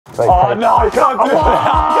Oh no, I can't do it!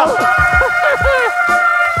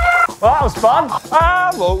 Well, that was fun.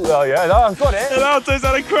 Well, yeah, no, I've got it. Alto's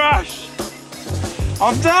had a crash.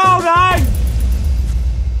 I'm down, eh?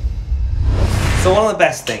 So one of the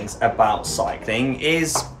best things about cycling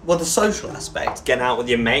is, well, the social aspect, getting out with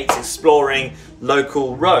your mates, exploring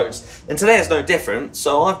local roads. And today is no different,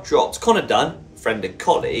 so I've dropped Conor Dunn, friend and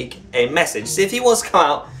colleague, a message to see if he wants to come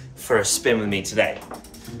out for a spin with me today.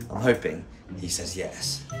 I'm hoping he says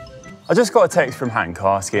yes. I just got a text from Hank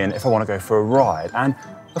asking if I want to go for a ride, and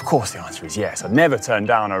of course the answer is yes. I've never turned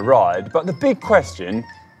down a ride, but the big question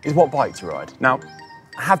is what bike to ride. Now,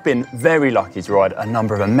 I have been very lucky to ride a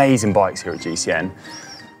number of amazing bikes here at GCN,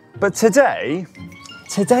 but today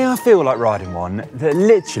I feel like riding one that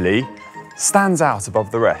literally stands out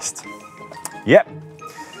above the rest. Yep,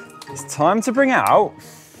 it's time to bring out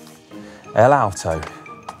El Alto.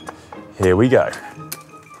 Here we go.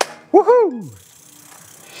 Woohoo!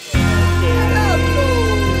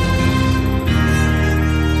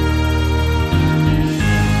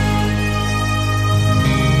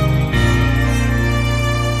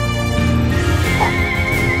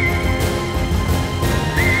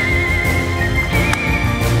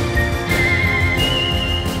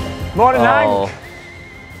 Morning, Hank.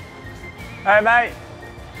 Hey, mate.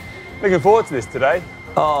 Looking forward to this today.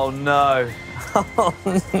 Oh no. Oh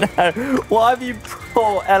no. Why have you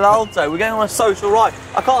brought El Alto? We're going on a social ride.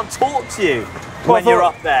 I can't talk to you when you're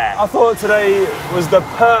up there. I thought today was the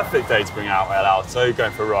perfect day to bring out El Alto,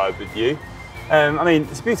 going for a ride with you. I mean,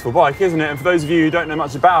 it's a beautiful bike, isn't it? And for those of you who don't know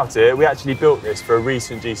much about it, we actually built this for a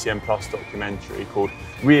recent GCN Plus documentary called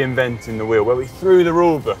Reinventing The Wheel, where we threw the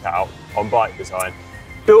rule book out on bike design.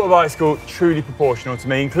 Built a bicycle truly proportional to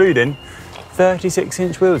me, including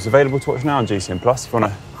 36-inch wheels available to watch now on GCN Plus. If you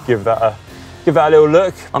want to give that a little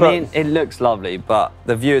look. I mean, it looks lovely, but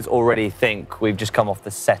the viewers already think we've just come off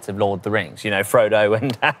the set of Lord of the Rings. You know, Frodo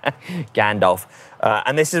and Gandalf,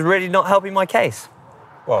 and this is really not helping my case.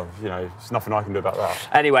 Well, you know, there's nothing I can do about that.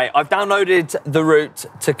 Anyway, I've downloaded the route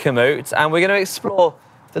to Komoot, and we're going to explore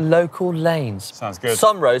the local lanes. Sounds good.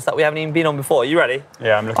 Some roads that we haven't even been on before. Are you ready?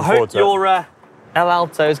 Yeah, I'm looking forward to it. I hope your El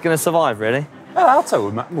Alto is going to survive, really. El Alto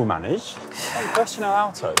will manage. Question El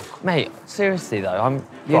Alto. Mate, seriously though,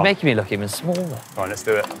 you're making me look even smaller. All right, let's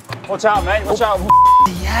do it. Watch out, mate. Watch out.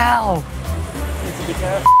 Hell. Need to be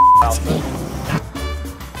careful. Alto.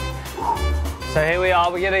 So here we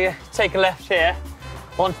are. We're going to take a left here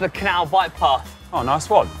onto the canal bike path. Oh, nice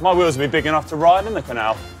one. My wheels will be big enough to ride in the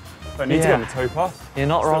canal. Don't need to go on the towpath. You're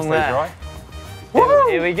not wrong there. Dry.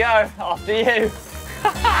 Here we go. After you.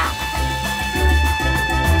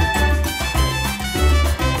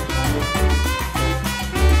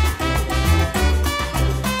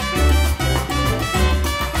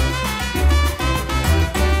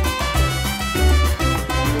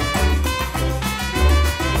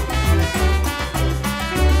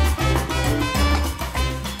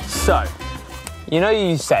 So, you know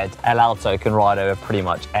you said El Alto can ride over pretty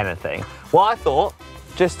much anything. Well, I thought,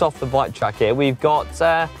 just off the bike track here, we've got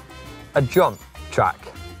a jump track.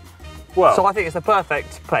 Well, so I think it's the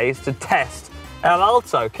perfect place to test El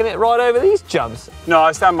Alto. Can it ride over these jumps? No,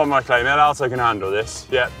 I stand by my claim. El Alto can handle this.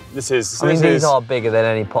 Yeah, this is... I mean, these are bigger than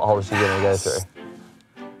any potholes you're going to go through.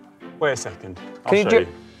 Wait a second. Can you show you.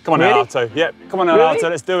 Come on, El Alto. Yep, come on, El Alto,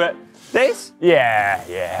 let's do it. This? Yeah,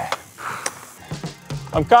 yeah.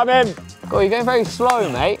 I'm coming. Oh, you're going very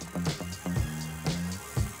slow, mate.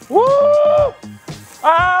 Woo!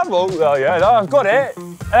 Well, yeah, no, I've got it.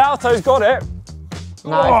 El Alto's got it.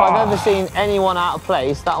 Now, if I've ever seen anyone out of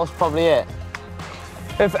place, that was probably it.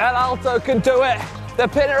 If El Alto can do it, the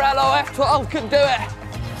Pinarello F12 can do it.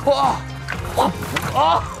 Oh.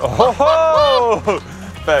 Oh.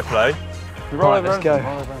 Fair play. Right, let's go.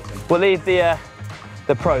 We'll leave the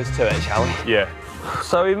pros to it, shall we? Yeah.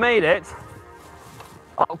 So we made it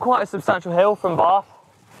up quite a substantial hill from Bath,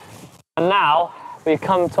 and now we've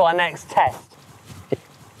come to our next test.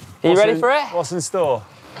 Are you ready for it? What's in store?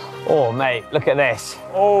 Oh, mate, look at this.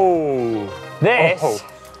 Oh. This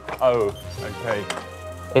Oh, okay.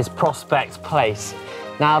 is Prospect Place.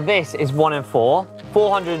 Now, this is 1 in 4,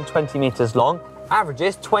 420 metres long,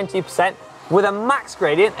 averages 20%, with a max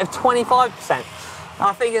gradient of 25%.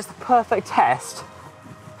 I think it's the perfect test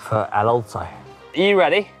for El Alto. Are you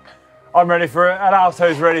ready? I'm ready for it. El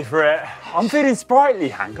Alto's ready for it. I'm feeling sprightly,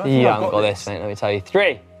 Hank. You haven't got this, mate, let me tell you.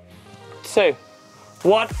 3, 2,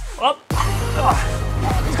 1, up.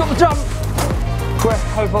 He's got the jump. I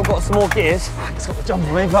hope I've got some more gears. He's got the jump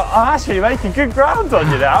on me, but I'm actually making good ground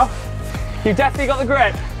on you now. You've definitely got the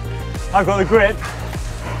grip. I've got the grip.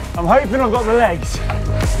 I'm hoping I've got the legs.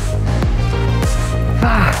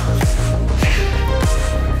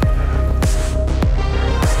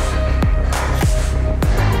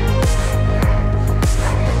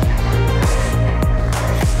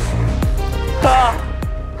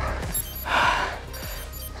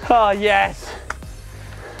 Oh, yes.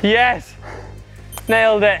 Yes.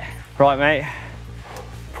 Nailed it. Right, mate.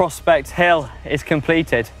 Prospect Hill is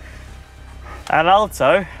completed. And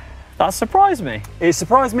Alto, that surprised me. It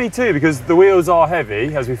surprised me too, because the wheels are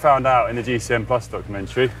heavy, as we found out in the GCN Plus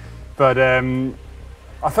documentary. But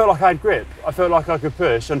I felt like I had grip. I felt like I could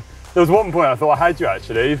push. And there was one point I thought I had you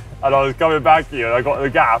actually, and I was coming back to you and I got the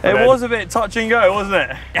gap. It was a bit touch and go,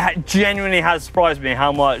 wasn't it? It genuinely has surprised me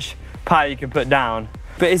how much power you can put down.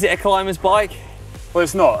 But is it a climber's bike? Well,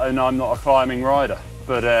 it's not, and I'm not a climbing rider.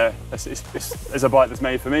 But it's a bike that's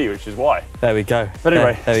made for me, which is why. There we go. But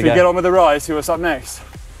anyway, there we get on with the ride, see what's up next.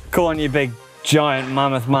 Go on, you big, giant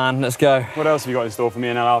mammoth man, let's go. What else have you got in store for me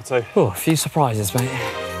in El Alto? Oh, a few surprises, mate.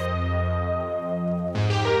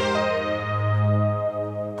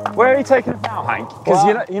 Where are you taking us now, Hank?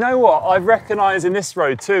 Because you know what, I've recognised in this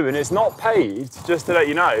road too, and it's not paved, just to let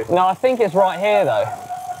you know. No, I think it's right here though.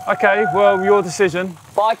 Okay, well, your decision.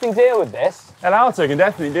 But I can deal with this. El Alto can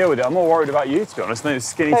definitely deal with it. I'm more worried about you, to be honest, those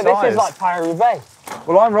skinny tyres. This is like Paris-Roubaix.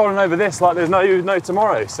 Well, I'm rolling over this like there's no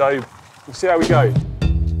tomorrow, so we'll see how we go.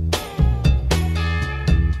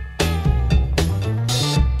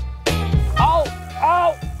 Ow!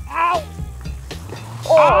 Ow! Ow!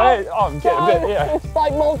 Oh, hey, I'm getting a bit, yeah. It's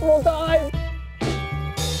like multiple times.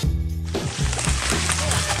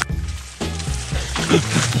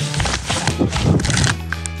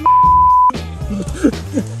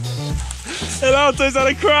 El Alto's had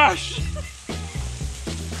a crash.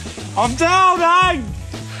 I'm down, Hank.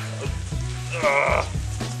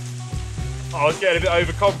 I was getting a bit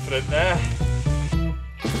overconfident there.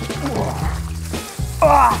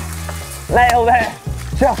 Nailed it.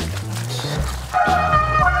 Just.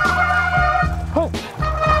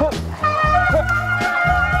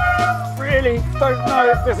 Really don't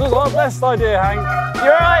know if this was our best idea, Hank.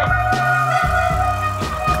 You're right.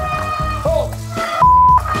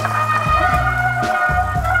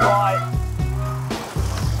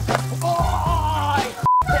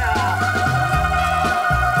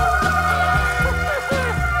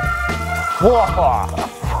 Whoa.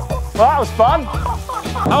 Well, that was fun.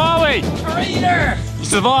 How are we? Crater! You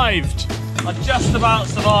survived. I just about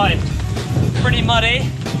survived. Pretty muddy,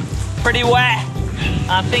 pretty wet.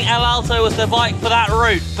 I think El Alto was the bike for that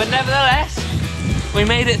route, but nevertheless, we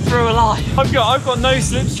made it through alive. I've got no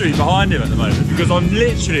slipstream behind him at the moment because I'm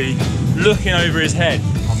literally looking over his head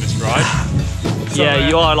on this ride. So, yeah,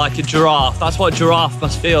 you are like a giraffe. That's what a giraffe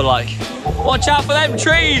must feel like. Watch out for them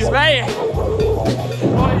trees, mate.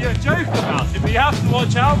 Well, you're joking about it, but you have to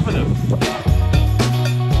watch out for them.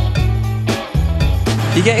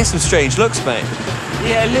 You're getting some strange looks, mate.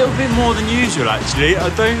 Yeah, a little bit more than usual, actually. I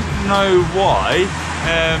don't know why.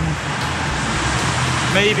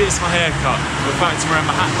 Maybe it's my haircut. The fact I'm wearing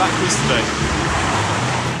my hat backwards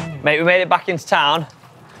today. Mate, we made it back into town,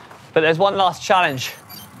 but there's one last challenge.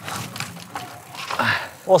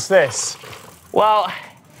 What's this? Well,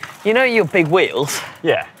 you know your big wheels?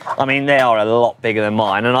 Yeah. I mean, they are a lot bigger than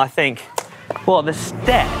mine, and I think, well, the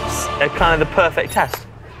steps are kind of the perfect test.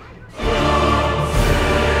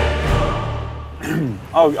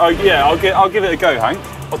 Oh yeah, I'll give it a go, Hank.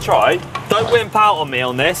 I'll try. Don't wimp out on me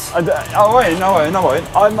on this. Oh wait, no,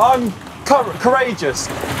 I'm courageous.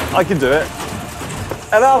 I can do it.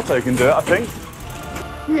 El Alto can do it, I think.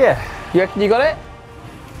 Yeah. You reckon you got it?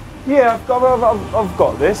 Yeah, I've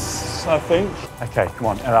got this, I think. Okay, come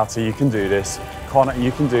on, El Alto, you can do this. Conor,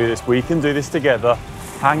 you can do this. We can do this together.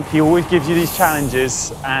 Hank, he always gives you these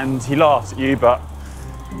challenges and he laughs at you, but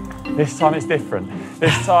this time it's different.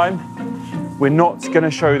 This time, we're not going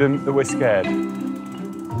to show them that we're scared.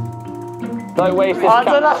 Don't waste this. I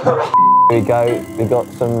don't know. Here we go. We got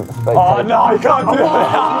some space. Oh no, I can't do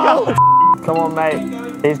it. Come on, mate.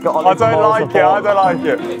 He's got a I don't like it. I don't like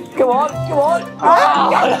it. Come on, come on.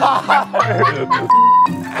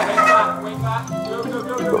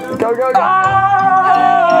 Go, go, go.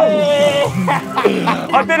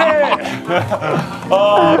 I did it!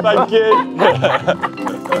 Oh, thank you.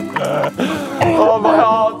 Oh, my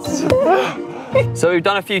heart. So we've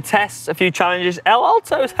done a few tests, a few challenges. El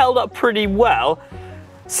Alto's held up pretty well.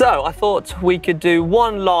 So I thought we could do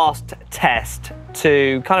one last test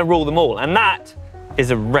to kind of rule them all, and that is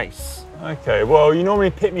a race. Okay, well, you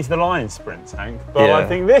normally pick me to the line sprints, Hank, but Yeah. I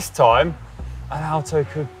think this time, El Alto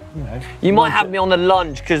could, you know. You might have me on the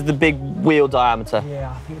lunge because of the big wheel diameter.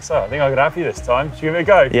 Yeah, I think so. I think I could have you this time. Should we give it a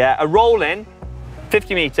go? Yeah, a roll in,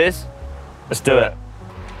 50 meters. Let's do it.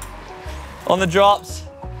 On the drops.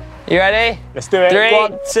 You ready? Let's do it. 3,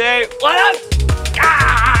 1, 2, 1, up!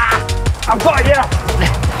 Ah! I've got it, yeah!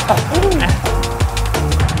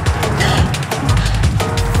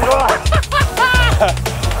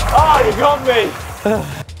 Oh, you got me!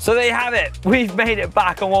 So there you have it. We've made it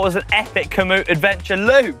back on what was an epic Komoot adventure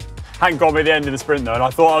loop. Hadn't got me at the end of the sprint though, and I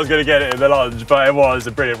thought I was going to get it in the lunge, but it was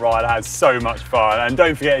a brilliant ride. I had so much fun. And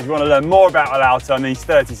don't forget, if you want to learn more about Alauto and these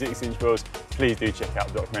 36-inch wheels, please do check out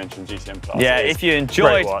the documentary on GCN+. Yeah, if you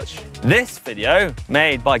enjoyed this video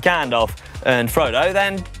made by Gandalf and Frodo,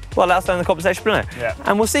 then, well, let us know in the comment section below. Yeah.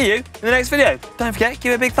 And we'll see you in the next video. Don't forget,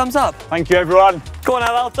 give it a big thumbs up. Thank you, everyone. Go on,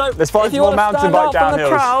 Alauto. Let's find some more mountain bike downhills.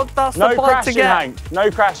 Crowd, that's no the bike to crashing, get. Hank. No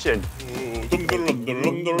crashing.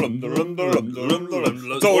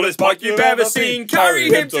 Tallest bike you've ever seen, carry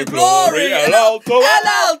him to glory. Alauto,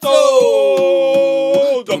 Alauto.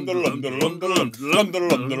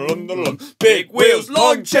 Big wheels,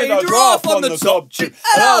 long chain, a giraffe on the top tube.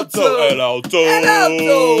 Alauto,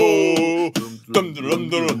 Alauto.